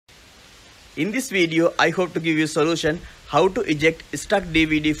In this video, I hope to give you a solution how to eject stuck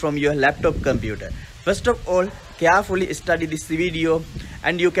DVD from your laptop computer. First of all, carefully study this video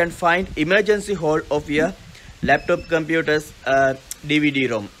and you can find emergency hole of your laptop computer's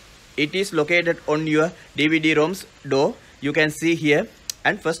DVD-ROM. It is located on your DVD-ROM's door. You can see here,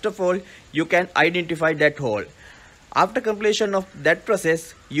 and first of all, you can identify that hole. After completion of that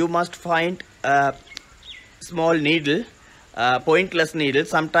process, you must find a small needle, pointless needle,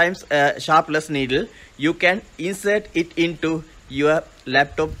 sometimes a sharpless needle. You can insert it into your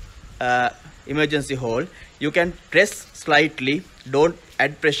laptop emergency hole. You can press slightly, don't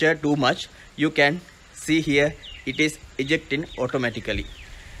add pressure too much. You can see here it is ejecting automatically.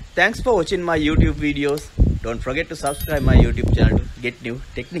 Thanks for watching my YouTube videos. Don't forget to subscribe my YouTube channel to get new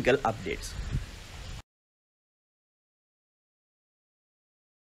technical updates.